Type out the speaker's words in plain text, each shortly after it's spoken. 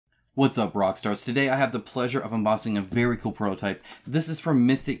What's up, Rockstars? Today I have the pleasure of unboxing a very cool prototype. This is from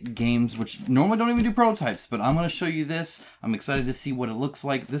Mythic Games, which normally don't even do prototypes, but I'm going to show you this. I'm excited to see what it looks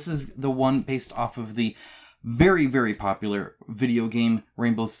like. This is the one based off of the very, very popular video game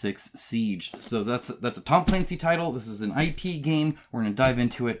Rainbow Six Siege. So that's a Tom Clancy title. This is an IP game. We're going to dive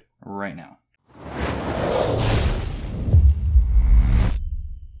into it right now.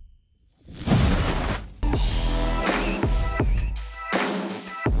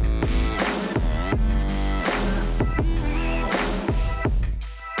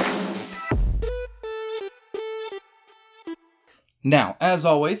 Now, as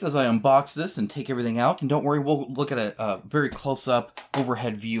always, as I unbox this and take everything out, and don't worry, we'll look at a very close-up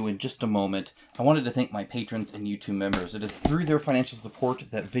overhead view in just a moment. I wanted to thank my patrons and YouTube members. It is through their financial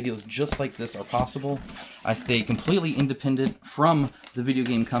support that videos just like this are possible. I stay completely independent from the video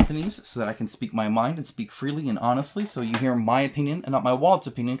game companies so that I can speak my mind and speak freely and honestly, so you hear my opinion and not my wallet's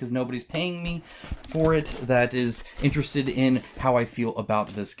opinion, because nobody's paying me for it that is interested in how I feel about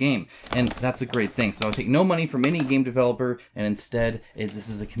this game. And that's a great thing. So I take no money from any game developer, and instead, this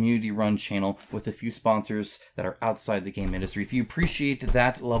is a community-run channel with a few sponsors that are outside the game industry. If you appreciate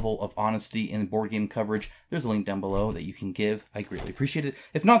that level of honesty in board game coverage, there's a link down below that you can give. I greatly appreciate it.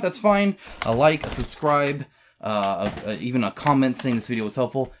 If not, that's fine. A like, a subscribe, even a comment saying this video was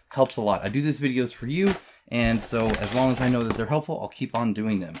helpful helps a lot. I do these videos for you, and so as long as I know that they're helpful, I'll keep on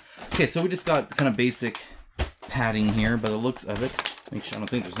doing them. Okay, so we just got kind of basic padding here by the looks of it. Make sure I don't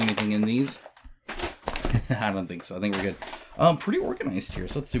think there's anything in these. I don't think so. I think we're good. Pretty organized here.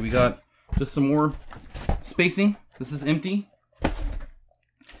 So let's see. We got just some more spacing. This is empty.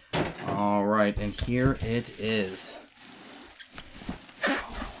 All right, and here it is.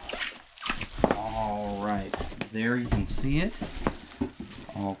 All right, there you can see it.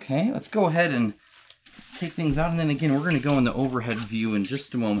 Okay, let's go ahead and take things out, and then again, we're going to go in the overhead view in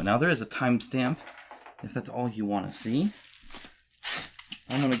just a moment. Now, there is a timestamp, if that's all you want to see.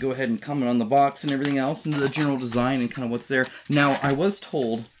 I'm going to go ahead and comment on the box and everything else, and the general design and kind of what's there. Now, I was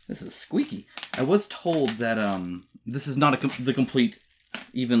told, this is squeaky, I was told that this is not the complete,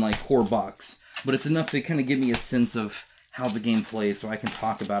 even like core box, but it's enough to kind of give me a sense of how the game plays so I can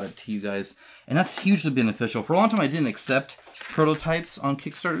talk about it to you guys. And that's hugely beneficial. For a long time, I didn't accept prototypes on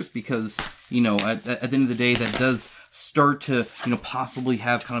Kickstarters because, you know, at the end of the day, that does start to, you know, possibly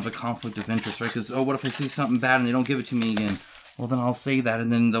have kind of a conflict of interest, right? Because, oh, what if I see something bad and they don't give it to me again? Well, then I'll say that,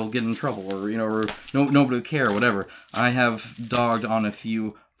 and then they'll get in trouble, or, you know, or nobody will care, or whatever. I have dogged on a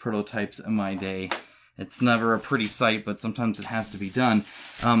few prototypes in my day. It's never a pretty sight, but sometimes it has to be done.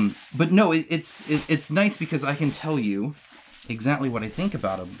 But no, it's nice because I can tell you exactly what I think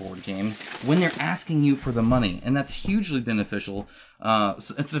about a board game when they're asking you for the money, and that's hugely beneficial.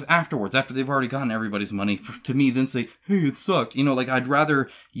 So instead of afterwards, after they've already gotten everybody's money, to me, then say, hey, it sucked. You know, like, I'd rather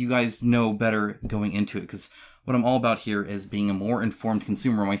you guys know better going into it, because what I'm all about here is being a more informed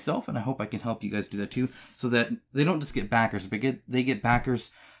consumer myself, and I hope I can help you guys do that too, so that they don't just get backers, but they get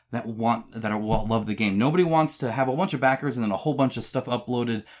backers that love the game. Nobody wants to have a bunch of backers and then a whole bunch of stuff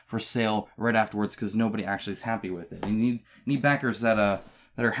uploaded for sale right afterwards because nobody actually is happy with it. You need backers that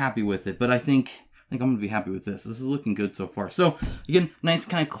are happy with it. But I think I'm gonna be happy with this. This is looking good so far. So again, nice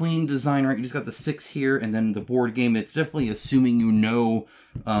kind of clean design, right? You just got the 6 here, and then the board game. It's definitely assuming you know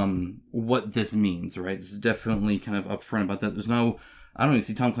what this means, right? This is definitely kind of upfront about that. There's no, I don't even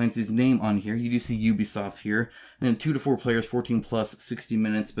see Tom Clancy's name on here. You do see Ubisoft here. And then 2 to 4 players, 14 plus, 60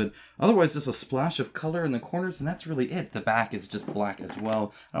 minutes. But otherwise, just a splash of color in the corners, and that's really it. The back is just black as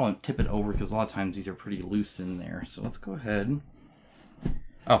well. I don't want to tip it over because a lot of times these are pretty loose in there. So let's go ahead.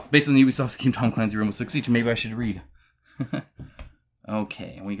 Oh, based on Ubisoft's game Tom Clancy Rainbow Six Siege, maybe I should read.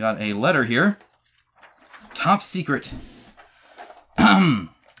 Okay, and we got a letter here. Top secret.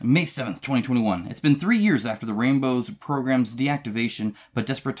 May 7th, 2021. It's been 3 years after the Rainbow's program's deactivation, but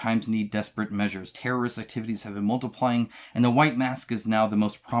desperate times need desperate measures. Terrorist activities have been multiplying, and the White Mask is now the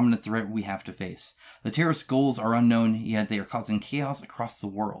most prominent threat we have to face. The terrorist goals are unknown, yet they are causing chaos across the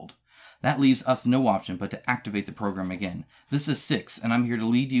world. That leaves us no option but to activate the program again. This is 6, and I'm here to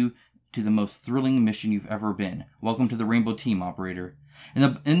lead you to the most thrilling mission you've ever been. Welcome to the Rainbow Team, operator.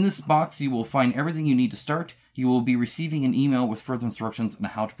 In this box, you will find everything you need to start. You will be receiving an email with further instructions on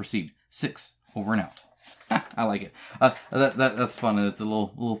how to proceed. 6, over and out. I like it. That's fun. It's a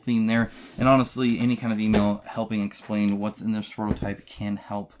little theme there. And honestly, any kind of email helping explain what's in this prototype can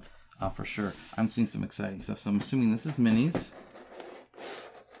help for sure. I'm seeing some exciting stuff, so I'm assuming this is minis.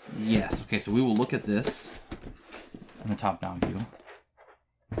 Yes. Okay, so we will look at this in the top-down view.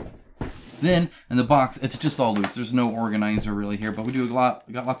 Then, in the box, it's just all loose. There's no organizer really here, but we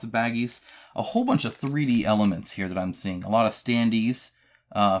got lots of baggies. A whole bunch of 3D elements here that I'm seeing. A lot of standees,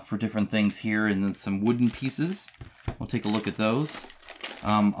 for different things here, and then some wooden pieces. We'll take a look at those.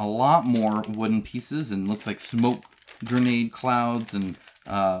 A lot more wooden pieces, and looks like smoke grenade clouds, and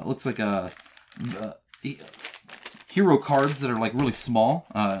looks like hero cards that are like really small,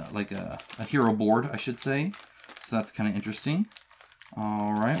 like a hero board, I should say. So that's kind of interesting.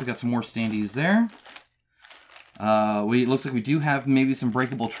 All right, we got some more standees there. It looks like we do have maybe some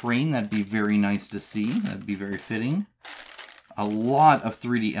breakable terrain. That'd be very nice to see. That'd be very fitting. A lot of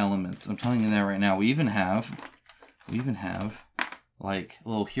 3D elements. I'm telling you that right now. We even have like a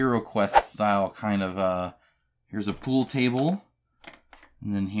little Hero Quest style kind of. Here's a pool table,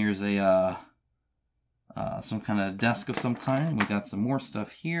 and then here's a some kind of desk of some kind. We got some more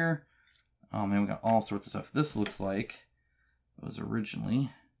stuff here. Oh man, we got all sorts of stuff. This looks like it was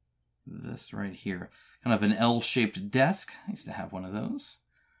originally this right here. Kind of an L-shaped desk. I used to have one of those.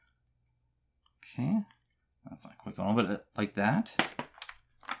 Okay. That's not quite going on, but like that.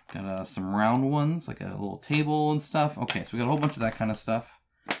 Got some round ones, like a little table and stuff. Okay, so we got a whole bunch of that kind of stuff.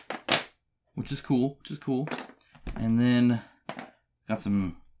 Which is cool, And then got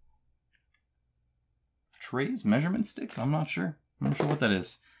some trays, measurement sticks. I'm not sure what that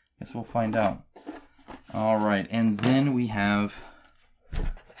is. Guess we'll find out. All right, and then we have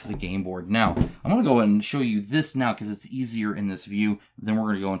the game board. Now, I'm going to go ahead and show you this now because it's easier in this view. Then we're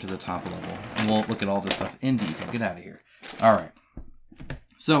going to go into the top level, and we'll look at all this stuff in detail. Get out of here. All right.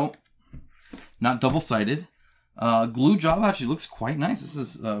 So, not double-sided. Glue job actually looks quite nice. This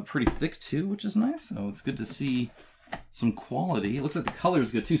is pretty thick too, which is nice. So it's good to see some quality. It looks like the color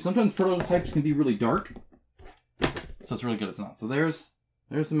is good too. Sometimes prototypes can be really dark, so it's really good it's not. So there's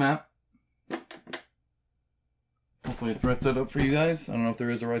the map. Hopefully it's the right setup for you guys. I don't know if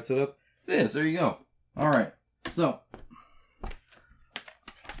there is a right setup. It is. There you go. All right. So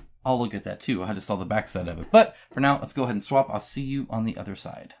I'll look at that too. I just saw the back side of it. But for now, let's go ahead and swap. I'll see you on the other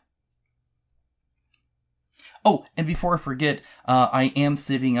side. Oh, and before I forget, I am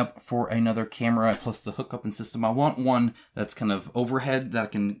saving up for another camera plus the hookup and system. I want one that's kind of overhead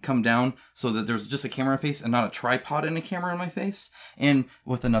that can come down so that there's just a camera face and not a tripod and a camera in my face, and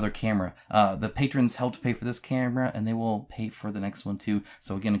with another camera. The patrons helped pay for this camera, and they will pay for the next one too.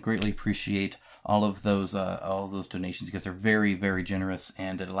 So again, I greatly appreciate all of those donations. You guys are very, very generous,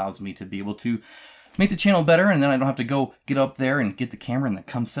 and it allows me to be able to make the channel better, and then I don't have to go get up there and get the camera and then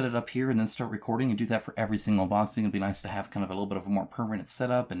come set it up here and then start recording and do that for every single boxing. It'd be nice to have kind of a little bit of a more permanent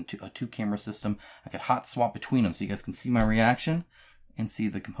setup and a two-camera system. I could hot swap between them so you guys can see my reaction and see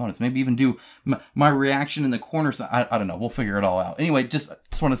the components. Maybe even do my reaction in the corners. I don't know. We'll figure it all out. Anyway, just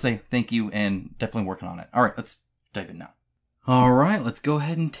want to say thank you and definitely working on it. All right, let's dive in now. All right, let's go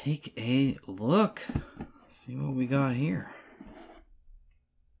ahead and take a look. See what we got here.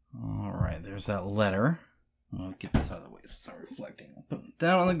 All right, there's that letter. I'll get this out of the way so it's not reflecting. I'll put it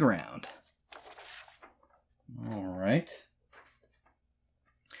down on the ground. All right.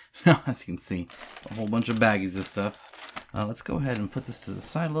 Now, as you can see, a whole bunch of baggies of stuff. Let's go ahead and put this to the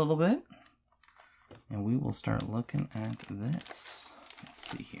side a little bit. And we will start looking at this. Let's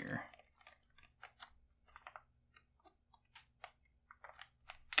see here.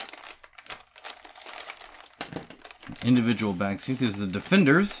 Individual bags here. There's the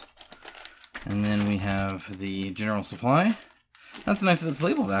defenders, and then we have the general supply. That's nice that it's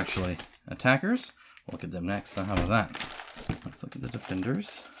labeled, actually. Attackers. We'll look at them next. How about that? Let's look at the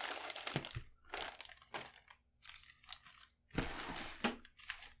defenders.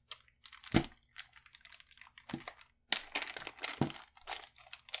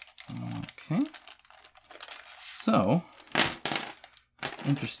 Okay. So,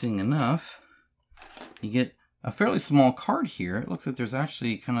 interesting enough, you get a fairly small card here. It looks like there's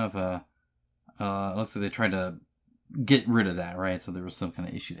actually kind of a, it looks like they tried to get rid of that, right? So there was some kind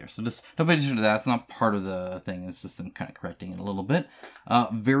of issue there. So just don't pay attention to that. It's not part of the thing. It's just them kind of correcting it a little bit.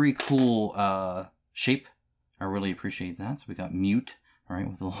 Very cool shape. I really appreciate that. So we got mute, right,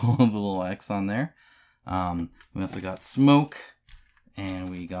 with the little X on there. We also got smoke,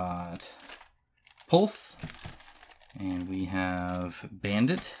 and we got pulse, and we have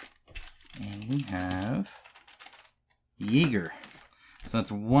bandit, and we have Jaeger. So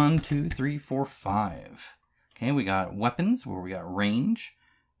that's 1, 2, 3, 4, 5. Okay, we got weapons where we got range.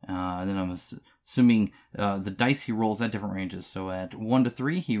 And then I'm assuming the dice he rolls at different ranges. So at 1 to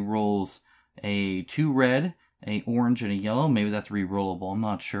 3, he rolls a 2 red, a orange, and a yellow. Maybe that's re-rollable. I'm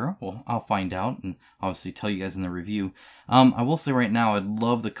not sure. Well, I'll find out and obviously tell you guys in the review. I will say right now, I'd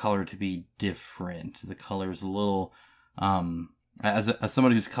love the color to be different. The color is a little... As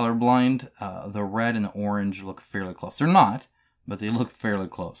somebody who's colorblind, the red and the orange look fairly close. They're not, but they look fairly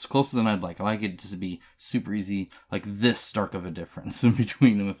close. Closer than I'd like. I like it to be super easy, like this stark of a difference in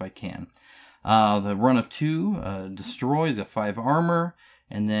between them if I can. The run of 2, destroy, he's got 5 armor,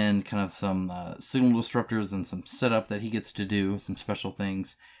 and then kind of some signal disruptors and some setup that he gets to do, some special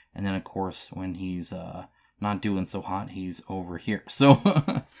things. And then, of course, when he's not doing so hot, he's over here. So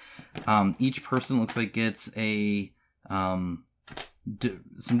each person looks like gets a some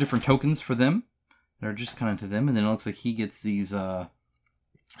different tokens for them that are just kind of to them. And then it looks like he gets these, is that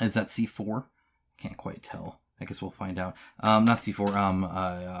C4? Can't quite tell. I guess we'll find out. Not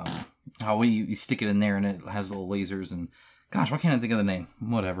C4, how you stick it in there and it has little lasers and... Gosh, why can't I think of the name?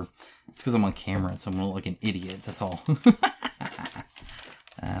 Whatever. It's because I'm on camera, so I'm going to look like an idiot. That's all.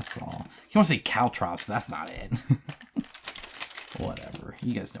 That's all. You want to say caltrops, that's not it. Whatever.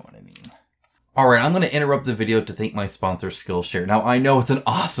 You guys know what I mean. Alright, I'm going to interrupt the video to thank my sponsor, Skillshare. Now, I know it's an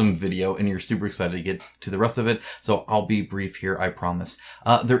awesome video, and you're super excited to get to the rest of it, so I'll be brief here, I promise.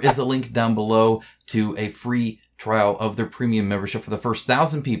 There is a link down below to a free trial of their premium membership for the first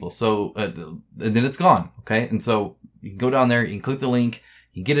 1,000 people. So, then it's gone, okay? And so... You can go down there, you can click the link,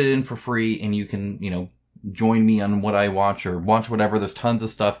 you get it in for free, and you can, join me on what I watch or watch whatever. There's tons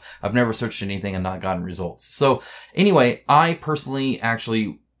of stuff. I've never searched anything and not gotten results. So anyway, I personally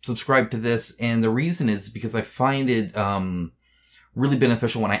actually subscribe to this, and the reason is because I find it really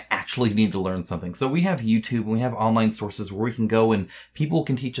beneficial when I actually need to learn something. So we have YouTube, and we have online sources where we can go and people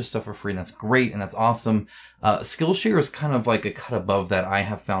can teach us stuff for free, and that's great, and that's awesome. Skillshare is kind of like a cut above that I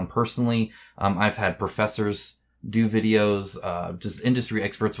have found personally. I've had professors do videos, just industry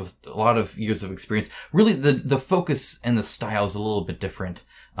experts with a lot of years of experience. Really, the focus and the style is a little bit different.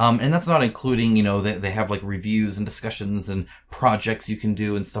 And that's not including, they have like reviews and discussions and projects you can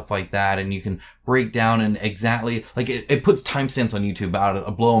do and stuff like that. And you can break down and exactly, like it puts timestamps on YouTube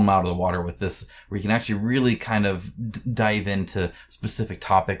blow them out of the water with this, where you can actually really kind of dive into specific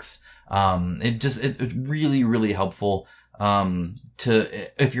topics. It's really, really helpful,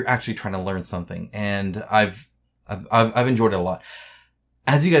 if you're actually trying to learn something. And I've enjoyed it a lot.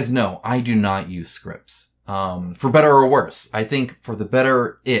 As you guys know, I do not use scripts. For better or worse. I think for the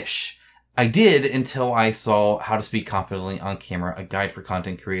better-ish. I did until I saw How to Speak Confidently on Camera, a guide for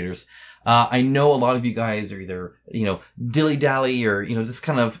content creators. I know a lot of you guys are either, dilly-dally or, just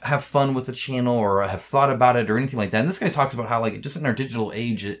kind of have fun with the channel or have thought about it or anything like that. And this guy talks about how, just in our digital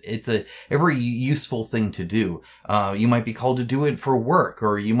age, it's a very useful thing to do. You might be called to do it for work,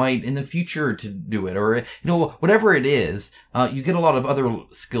 or you might in the future to do it, or, whatever it is, you get a lot of other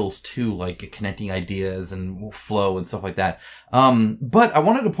skills too, like connecting ideas and flow and stuff like that. But I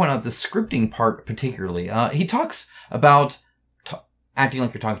wanted to point out the scripting part particularly. He talks about acting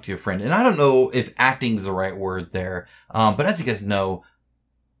like you're talking to a friend. And I don't know if acting is the right word there. But as you guys know,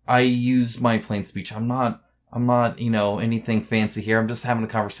 I use my plain speech. I'm not, anything fancy here. I'm just having a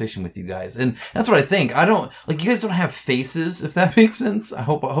conversation with you guys. And that's what I think. You guys don't have faces, if that makes sense.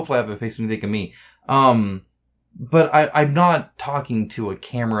 Hopefully I have a face when you think of me. But I'm not talking to a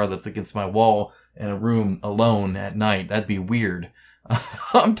camera that's against my wall in a room alone at night. That'd be weird.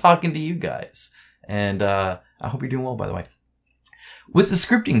 I'm talking to you guys. And, I hope you're doing well, by the way. With the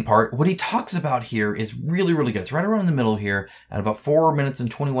scripting part, what he talks about here is really, really good. It's right around in the middle here, at about 4 minutes and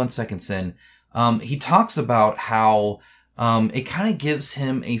 21 seconds in. He talks about how it kind of gives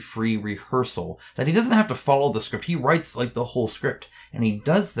him a free rehearsal, that he doesn't have to follow the script. He writes like the whole script, and he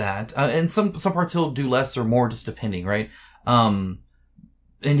does that. And some parts he'll do less or more, just depending, right?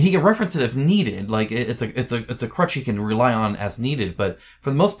 And he can reference it if needed. Like it's a crutch he can rely on as needed. But for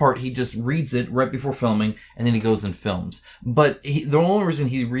the most part, he just reads it right before filming, and then he goes and films. But the only reason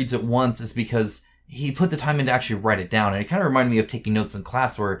he reads it once is because he put the time in to actually write it down. And it kind of reminded me of taking notes in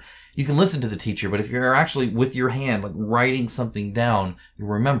class, where you can listen to the teacher, but if you're actually with your hand, like writing something down, you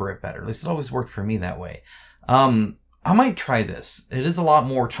remember it better. At least it always worked for me that way. I might try this. It is a lot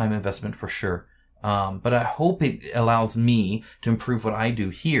more time investment for sure. But I hope it allows me to improve what I do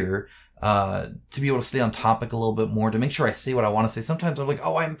here, to be able to stay on topic a little bit more, to make sure I say what I want to say. Sometimes I'm like,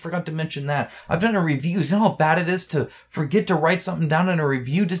 oh, I forgot to mention that. I've done a review. You know how bad it is to forget to write something down in a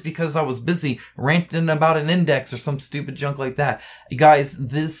review just because I was busy ranting about an index or some stupid junk like that. Guys,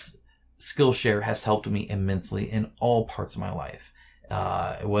 this Skillshare has helped me immensely in all parts of my life.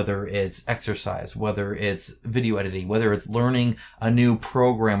 Whether it's exercise, whether it's video editing, whether it's learning a new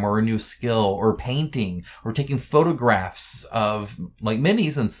program or a new skill, or painting, or taking photographs of like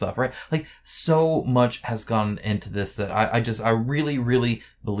minis and stuff, right? Like so much has gone into this that I really, really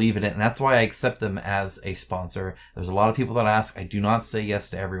believe in it. And that's why I accept them as a sponsor. There's a lot of people that ask. I do not say yes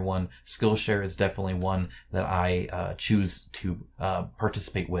to everyone. Skillshare is definitely one that I choose to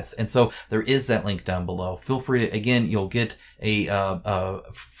participate with. And so there is that link down below. Feel free to, again, you'll get a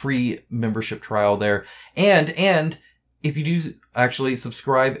free membership trial there. And if you do actually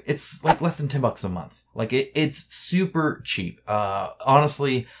subscribe, it's like less than $10 a month. Like it's super cheap.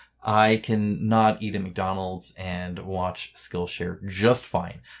 Honestly, I can not eat at McDonald's and watch Skillshare just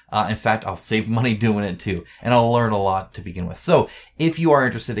fine. In fact, I'll save money doing it too, and I'll learn a lot to begin with. So if you are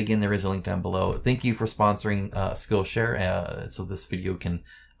interested, again, there is a link down below. Thank you for sponsoring Skillshare, so this video can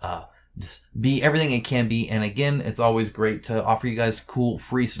just be everything it can be. And again, it's always great to offer you guys cool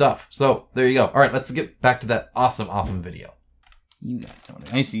free stuff. So there you go. All right, let's get back to that awesome video. You guys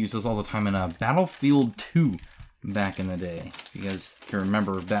don't. I used to use this all the time in Battlefield 2 back in the day. If you guys can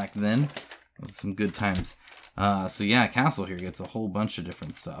remember back then, it was some good times. So yeah, Castle here gets a whole bunch of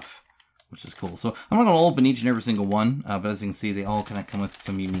different stuff, which is cool. So I'm not going to open each and every single one, but as you can see, they all kind of come with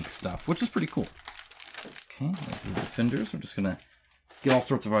some unique stuff, which is pretty cool. Okay, that's the Defenders. We're just going to get all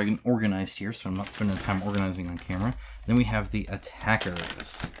sorts of organized here, so I'm not spending time organizing on camera. Then we have the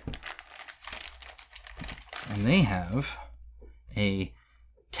Attackers. And they have a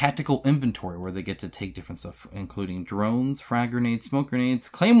tactical inventory where they get to take different stuff, including drones, frag grenades, smoke grenades,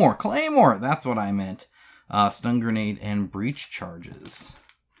 claymore, that's what I meant, stun grenade, and breach charges.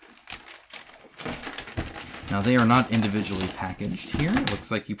 Now they are not individually packaged here. It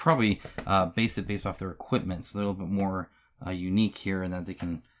looks like you probably base it based off their equipment, so they're a little bit more unique here, and that they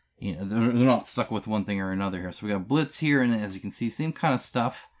can, you know, they're not stuck with one thing or another here. So we got Blitz here, and as you can see, same kind of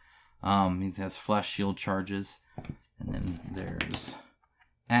stuff. He has flash shield charges, and then there's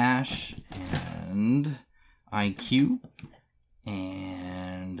Ash and IQ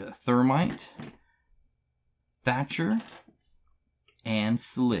and Thermite, Thatcher, and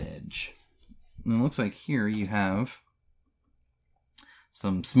Sledge. And it looks like here you have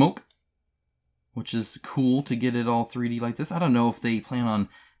some smoke, which is cool to get it all 3D like this. I don't know if they plan on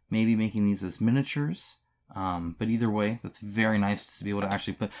maybe making these as miniatures, but either way, that's very nice to be able to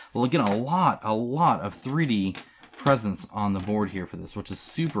actually put, well, again, a lot of 3D presence on the board here for this, which is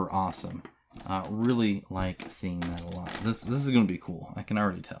super awesome. Really like seeing that a lot. This is going to be cool. I can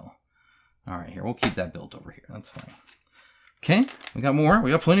already tell. All right, here, we'll keep that built over here. That's fine. Okay, we got more.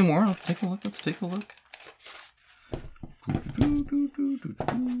 We got plenty more. Let's take a look. Let's take a look.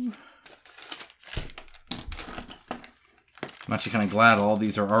 I'm actually kind of glad all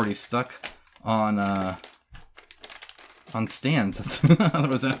these are already stuck on stands.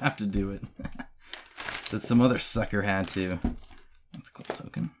 Otherwise, I'd have to do it. That some other sucker had to. That's a cool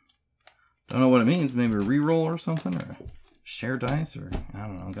token. Don't know what it means. Maybe a reroll or something, or share dice, or I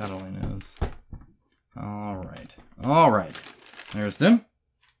don't know. God only knows. All right. All right. There's them.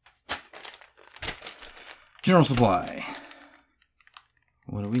 General Supply.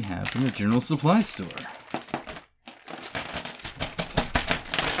 What do we have in the General Supply store?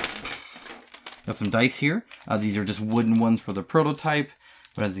 Got some dice here. These are just wooden ones for the prototype.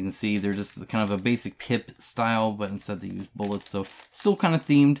 But as you can see, they're just kind of a basic pip style, but instead they use bullets, so still kind of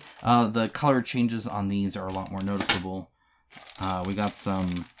themed. The color changes on these are a lot more noticeable. We got some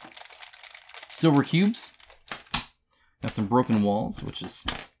silver cubes. Got some broken walls, which is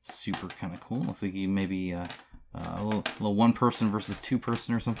super kind of cool. Looks like you maybe a little one-person versus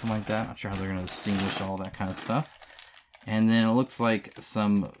two-person or something like that. Not sure how they're going to distinguish all that kind of stuff. And then it looks like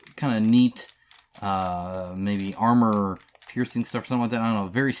some kind of neat, maybe armor piercing stuff, something like that. I don't know,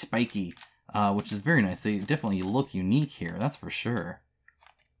 very spiky, which is very nice. They definitely look unique here, that's for sure.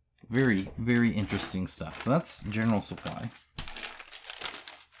 Very, very interesting stuff. So that's General Supply.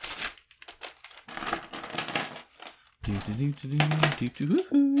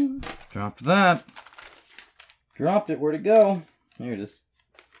 Dropped that. Dropped it. Where'd it go? There it is.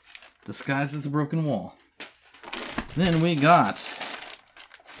 Disguised as a broken wall. Then we got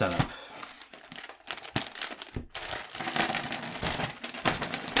Setup.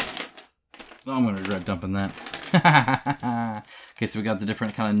 Oh, I'm going to regret dumping that. Okay, so we got the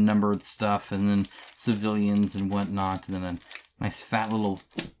different kind of numbered stuff, and then civilians and whatnot, and then a nice fat little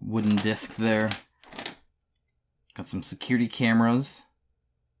wooden disc there. Got some security cameras.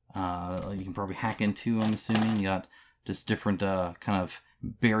 You can probably hack into, I'm assuming. You got just different kind of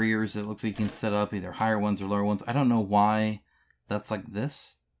barriers that looks like you can set up, either higher ones or lower ones. I don't know why that's like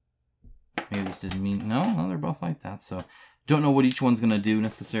this. Maybe this didn't mean... No, they're both like that. So, don't know what each one's going to do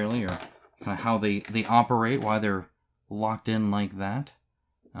necessarily, or kind of how they operate, why they're locked in like that.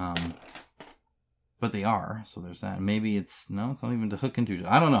 But they are, so there's that. Maybe it's... No, it's not even to hook into.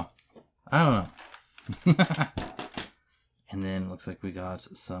 I don't know. And then it looks like we got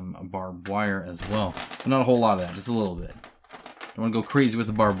some barbed wire as well. Not a whole lot of that, just a little bit. Don't want to go crazy with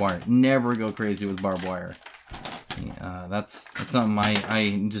the barbed wire. Never go crazy with barbed wire. That's something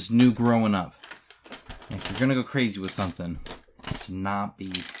I just knew growing up. If you're gonna go crazy with something, it should not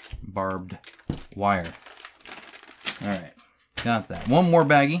be barbed wire. Alright, got that. One more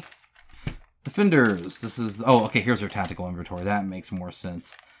baggie. Defenders. This is, oh, okay, here's their tactical inventory. That makes more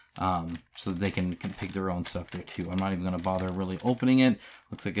sense. So they can pick their own stuff there too. I'm not even going to bother really opening it.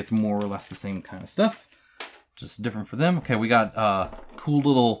 Looks like it's more or less the same kind of stuff. Just different for them. Okay, we got cool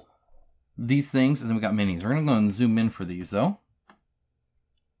little, these things, and then we got minis. We're going to go and zoom in for these though.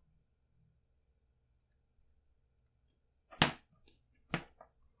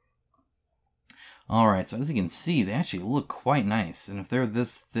 Alright, so as you can see, they actually look quite nice. And if they're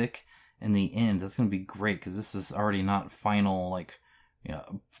this thick in the end, that's going to be great, because this is already not final, like,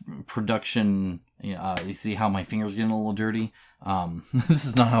 production. You see how my fingers are getting a little dirty? This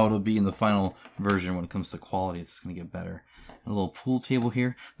is not how it'll be in the final version when it comes to quality. It's just going to get better. A little pool table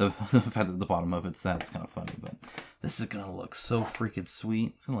here. The fact that the bottom of it's kind of funny, but this is going to look so freaking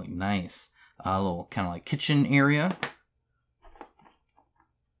sweet. It's going to look nice. A little kind of like kitchen area.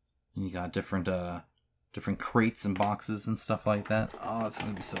 And you got different crates and boxes and stuff like that. Oh, it's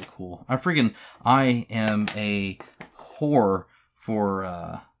gonna be so cool. I am a whore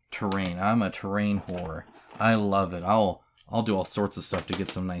for terrain. I'm a terrain whore. I love it. I'll do all sorts of stuff to get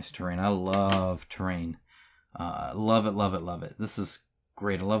some nice terrain. I love terrain. Love it, love it, love it. This is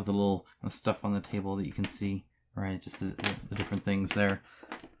great. I love the little stuff on the table that you can see. Right, just the different things there.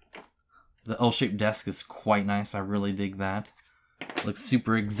 The L-shaped desk is quite nice. I really dig that. Looks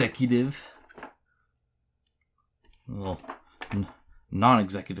super executive. A little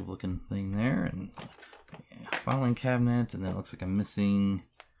non-executive looking thing there. And filing cabinet. And then it looks like I'm missing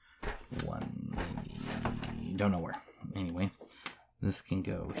one. Maybe. Don't know where. Anyway. This can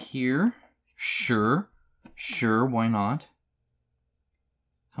go here. Sure. Sure, why not?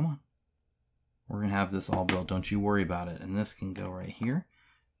 Come on. We're going to have this all built. Don't you worry about it. And this can go right here.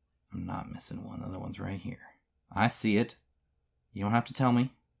 I'm not missing one. The other one's right here. I see it. You don't have to tell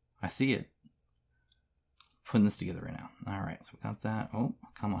me. I see it. Putting this together right now. Alright, so we got that. Oh,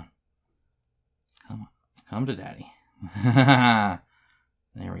 come on. Come on. Come to daddy.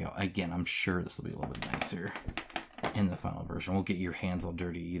 There we go. Again, I'm sure this will be a little bit nicer in the final version. Won't get your hands all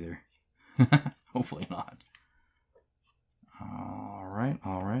dirty either. Hopefully not. Alright,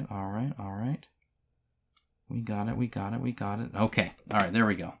 alright, alright, alright. We got it, we got it, we got it. Okay. Alright, there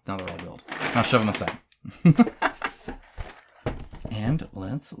we go. Now they're all built. Now shove them aside. And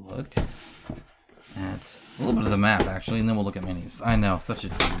let's look at a little bit of the map, actually, and then we'll look at minis. I know, such a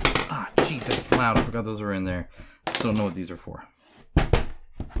tease. Ah, jeez, that's loud. I forgot those were in there. Still don't know what these are for.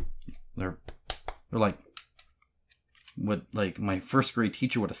 They're like what my first grade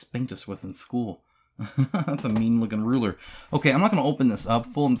teacher would have spanked us with in school. That's a mean-looking ruler. Okay, I'm not going to open this up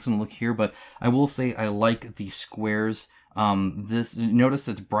full. I'm just going to look here, but I will say I like the squares. Notice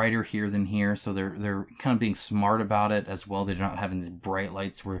it's brighter here than here, so they're kind of being smart about it as well. They're not having these bright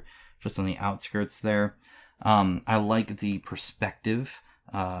lights. We're just on the outskirts there. I like the perspective,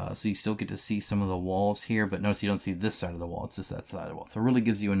 so you still get to see some of the walls here, but notice you don't see this side of the wall. It's just that side of the wall. So it really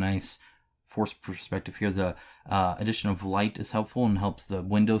gives you a nice forced perspective here. The addition of light is helpful and helps the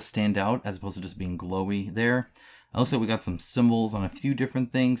windows stand out as opposed to just being glowy there. Also, we got some symbols on a few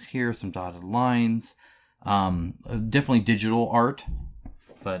different things here, some dotted lines. Definitely digital art,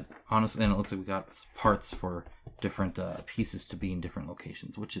 but honestly, and it looks like we got parts for different pieces to be in different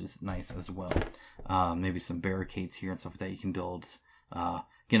locations, which is nice as well. Maybe some barricades here and stuff like that you can build.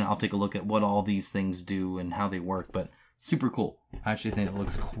 Again, I'll take a look at what all these things do and how they work, but super cool. I actually think it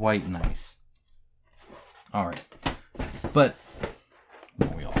looks quite nice. All right, but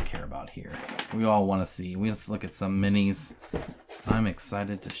what we all care about here, we all want to see. Let's look at some minis. I'm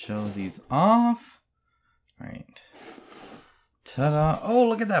excited to show these off. Right. Ta-da. Oh,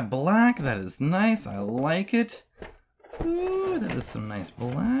 look at that black. That is nice. I like it. Ooh, that is some nice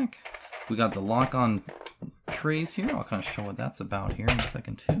black. We got the lock-on trays here. I'll kind of show what that's about here in a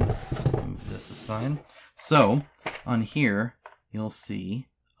second, too. Move this aside. So, on here, you'll see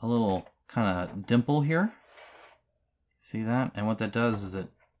a little kind of dimple here. See that? And what that does is it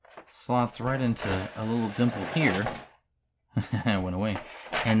slots right into a little dimple here. It went away.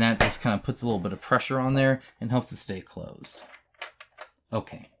 And that just kind of puts a little bit of pressure on there and helps it stay closed.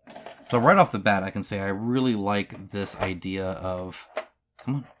 Okay. So right off the bat, I can say I really like this idea of,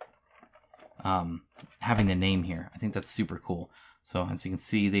 come on, having the name here. I think that's super cool. So as you can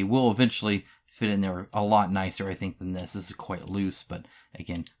see, they will eventually fit in there a lot nicer, I think, than this. This is quite loose, but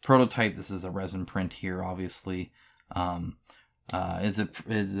again, prototype. This is a resin print here, obviously. Is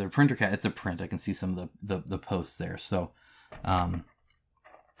it a print or cat? It's a print. I can see some of the posts there. So,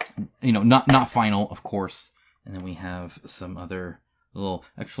 you know, not final, of course. And then we have some other little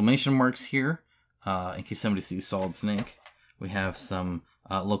exclamation marks here, in case somebody sees Solid Snake. We have some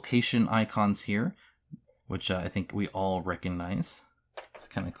location icons here, which I think we all recognize. It's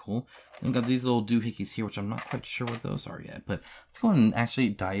kind of cool. We've got these little doohickeys here, which I'm not quite sure what those are yet. But let's go ahead and actually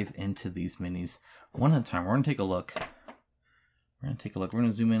dive into these minis one at a time. We're going to take a look. We're going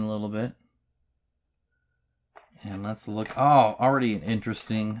to zoom in a little bit. And let's look. Oh, already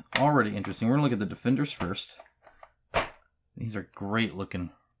interesting. We're going to look at the Defenders first. These are great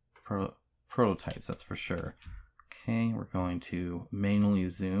looking prototypes, that's for sure. Okay, we're going to manually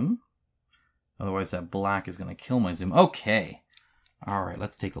zoom. Otherwise that black is going to kill my zoom. Okay. All right,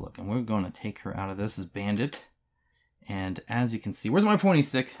 let's take a look. And we're going to take her out of this. This is Bandit. And as you can see, where's my pointy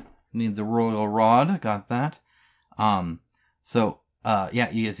stick? Need the Royal Rod. Got that. Yeah,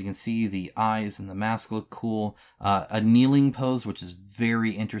 as you can see, the eyes and the mask look cool. A kneeling pose, which is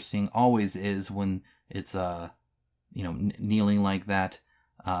very interesting. Always is when it's, kneeling like that.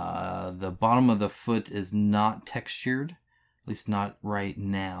 The bottom of the foot is not textured. At least not right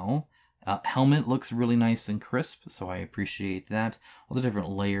now. Helmet looks really nice and crisp, so I appreciate that. All the different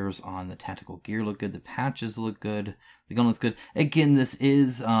layers on the tactical gear look good. The patches look good. The gun looks good. Again, this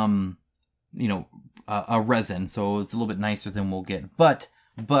is, a resin, so it's a little bit nicer than we'll get. But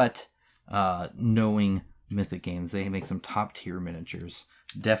knowing Mythic Games, they make some top-tier miniatures.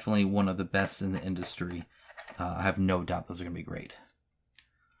 Definitely one of the best in the industry. I have no doubt those are going to be great.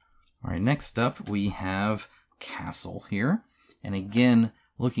 All right, next up, we have Castle here. And again,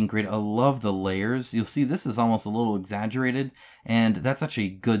 looking great. I love the layers. You'll see this is almost a little exaggerated, and that's actually a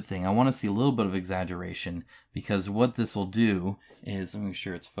good thing. I want to see a little bit of exaggeration, because what this will do is, let me make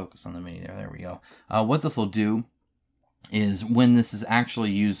sure it's focused on the mini there. There we go. What this will do is when this is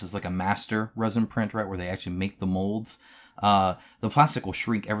actually used as like a master resin print, right, where they actually make the molds, the plastic will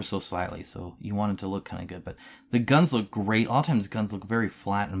shrink ever so slightly, so you want it to look kind of good. But the guns look great. A lot of times guns look very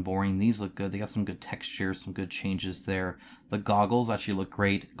flat and boring. These look good. They got some good texture, some good changes there. The goggles actually look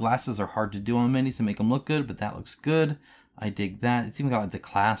great. Glasses are hard to do on minis to make them look good, but that looks good. I dig that. It's even got like the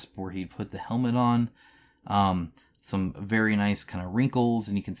clasp where he'd put the helmet on. Some very nice kind of wrinkles,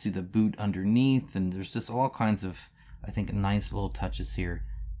 and you can see the boot underneath, and there's just all kinds of, I think, nice little touches here.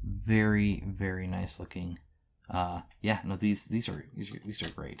 Very, very nice looking. These are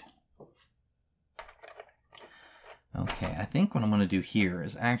great. Okay, I think what I'm going to do here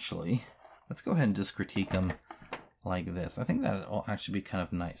is actually, let's go ahead and just critique them like this. I think that will actually be kind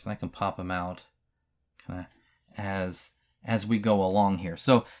of nice, and I can pop them out kind of as we go along here.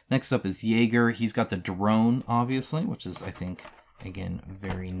 So next up is Jaeger. He's got the drone, obviously, which is, I think, again,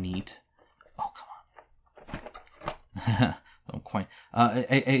 very neat. Oh, come on. Don't quite.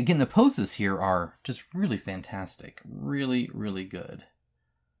 Again, the poses here are just really fantastic. Really, really good.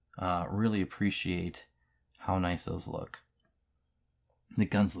 Really appreciate how nice those look. The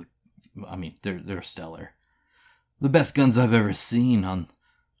guns look, I mean, they're stellar. The best guns I've ever seen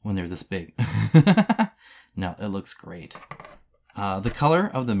when they're this big. No, it looks great. The color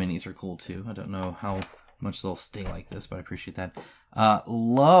of the minis are cool too. I don't know how much they'll stay like this, but I appreciate that.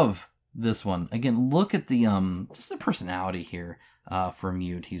 Love this one. Again, look at the just the personality here for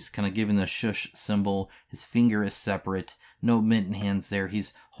Mute. He's kind of giving the shush symbol. His finger is separate. No mitten hands there.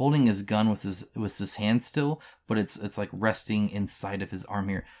 He's holding his gun with his hand still, but it's like resting inside of his arm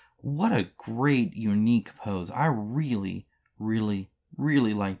here. What a great, unique pose. I really, really,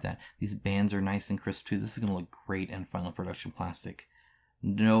 really like that. These bands are nice and crisp too. This is going to look great in final production plastic.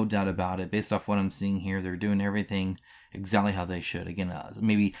 No doubt about it. Based off what I'm seeing here, they're doing everything exactly how they should. Again,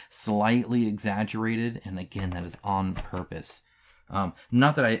 maybe slightly exaggerated, and again, that is on purpose.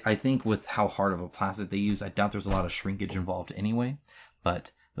 Not that I think with how hard of a plastic they use, I doubt there's a lot of shrinkage involved anyway,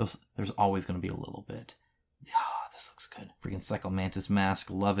 but there's always going to be a little bit. Oh, this looks good. Freaking Cycle Mantis mask,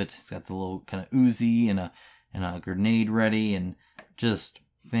 love it. It's got the little kind of Uzi and a grenade ready, and just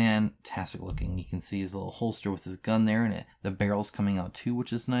fantastic looking. You can see his little holster with his gun there, and the barrel's coming out too,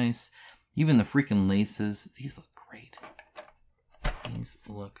 which is nice. Even the freaking laces, these look great. These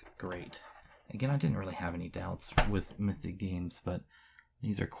look great. Again, I didn't really have any doubts with Mythic Games, but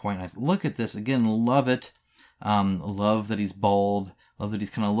these are quite nice. Look at this. Again, love it. Love that he's bald. Love that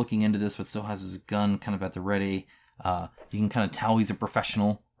he's kind of looking into this, but still has his gun kind of at the ready. You can kind of tell he's a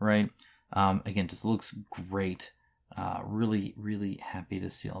professional, right? Again, just looks great. Really, really happy to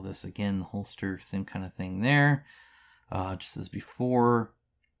see all this. Again, the holster, same kind of thing there. Just as before.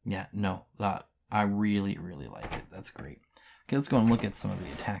 Yeah, no, I really, really like it. That's great. Okay, let's go and look at some of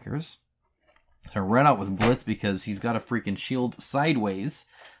the attackers. So right out with Blitz because he's got a freaking shield sideways,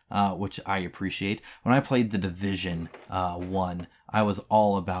 which I appreciate. When I played The Division 1, I was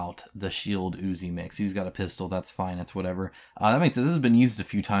all about the shield Uzi mix. He's got a pistol, that's fine, that's whatever. That makes it, this has been used a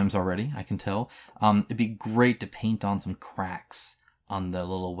few times already, I can tell. It'd be great to paint on some cracks on the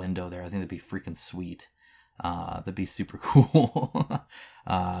little window there. I think that'd be freaking sweet. That'd be super cool.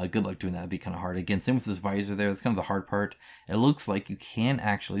 Good luck doing that. That'd be kind of hard. Again, same with this visor there. That's kind of the hard part. It looks like you can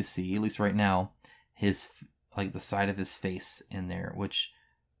actually see, at least right now, his, like the side of his face in there, which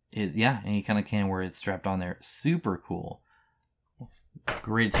is, yeah, and you kind of can where it's strapped on there. Super cool.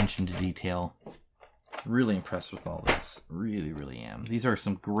 Great attention to detail. Really impressed with all this. Really, really am. These are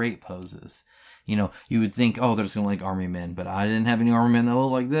some great poses. You know, you would think, oh, they're just going to like army men, but I didn't have any army men that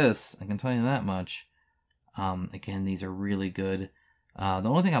look like this. I can tell you that much. Again, these are really good. The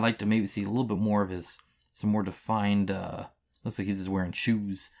only thing I'd like to maybe see a little bit more of is some more defined, looks like he's just wearing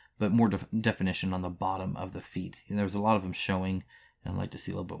shoes, but more definition on the bottom of the feet. And there's a lot of them showing, and I'd like to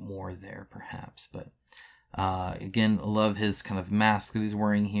see a little bit more there, perhaps. But again, I love his kind of mask that he's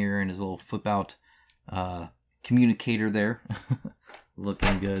wearing here and his little flip out communicator there.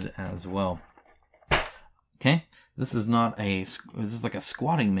 Looking good as well. Okay, this is not a, this is like a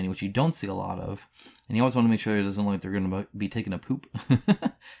squatting mini, which you don't see a lot of. And you always want to make sure it doesn't look like they're going to be taking a poop.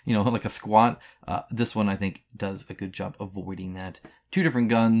 You know, like a squat. This one, I think, does a good job avoiding that. Two different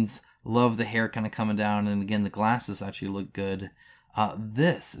guns. Love the hair kind of coming down. And again, the glasses actually look good.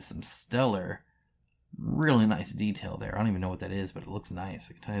 This is some stellar, really nice detail there. I don't even know what that is, but it looks nice.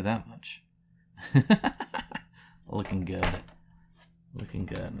 I can tell you that much. Looking good. Looking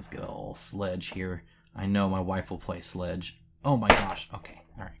good. Let's get a little sledge here. I know my wife will play sledge. Oh my gosh. Okay.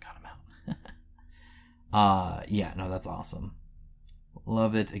 All right. Got him out. Yeah, no, that's awesome.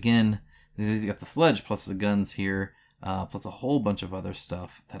 Love it. Again, he's got the sledge plus the guns here, plus a whole bunch of other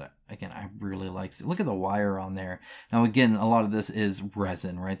stuff that, again, I really like. See, look at the wire on there. Now, again, a lot of this is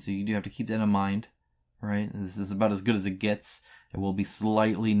resin, right? So you do have to keep that in mind, right? This is about as good as it gets. It will be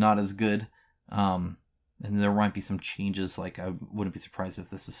slightly not as good. And there might be some changes. Like, I wouldn't be surprised if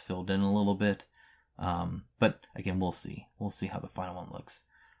this is filled in a little bit. But again, we'll see. We'll see how the final one looks.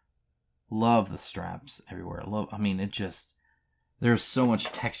 Love the straps everywhere. I mean, it just, there's so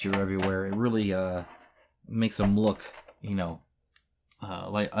much texture everywhere. It really makes them look, you know,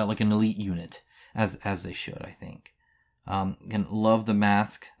 like an elite unit, as they should, I think. Again, love the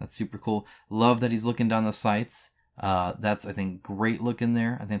mask. That's super cool. Love that he's looking down the sights. That's, I think, great looking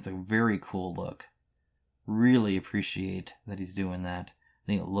there. I think it's a very cool look. Really appreciate that he's doing that. I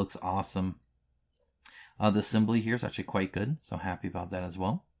think it looks awesome. The assembly here is actually quite good, so happy about that as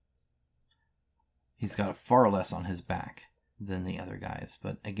well. He's got far less on his back than the other guys,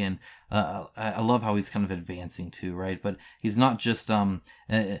 but again, I love how he's kind of advancing too, right? But he's not just,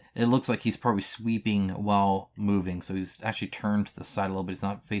 it looks like he's probably sweeping while moving, so he's actually turned to the side a little bit. He's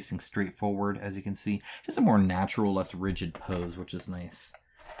not facing straight forward, as you can see. Just a more natural, less rigid pose, which is nice.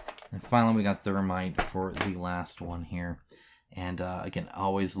 And finally, we got Thermite for the last one here. And again, I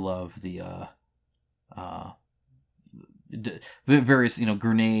always love the various, you know,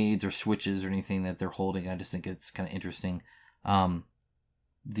 grenades or switches or anything that they're holding. I just think it's kind of interesting.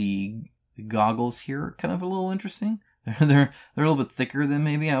 The goggles here are kind of a little interesting. They're a little bit thicker than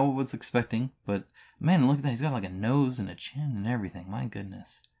maybe I was expecting. But man, look at that. He's got like a nose and a chin and everything. My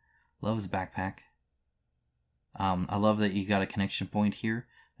goodness. Love his backpack. I love that you got a connection point here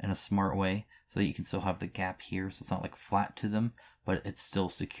in a smart way, so that you can still have the gap here, so it's not like flat to them, but it's still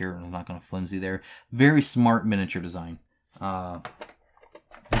secure and not going to flimsy there. Very smart miniature design. And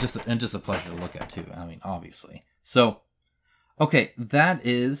just a pleasure to look at too. I mean, obviously. So, okay, that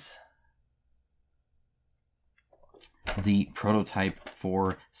is the prototype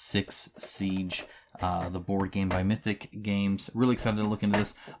for 6 Siege, the board game by Mythic Games. Really excited to look into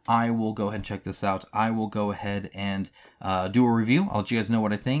this. I will go ahead and check this out. I will go ahead and do a review. I'll let you guys know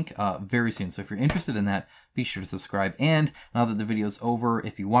what I think very soon. So if you're interested in that, be sure to subscribe. And now that the video's over,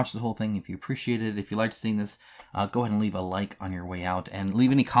 if you watched the whole thing, if you appreciated it, if you liked seeing this, go ahead and leave a like on your way out. And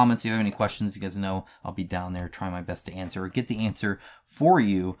leave any comments if you have any questions. You guys know I'll be down there trying my best to answer or get the answer for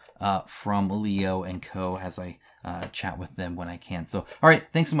you from Leo and Co. as I chat with them when I can. So, all right,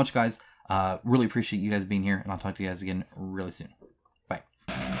 thanks so much, guys. Really appreciate you guys being here, and I'll talk to you guys again really soon.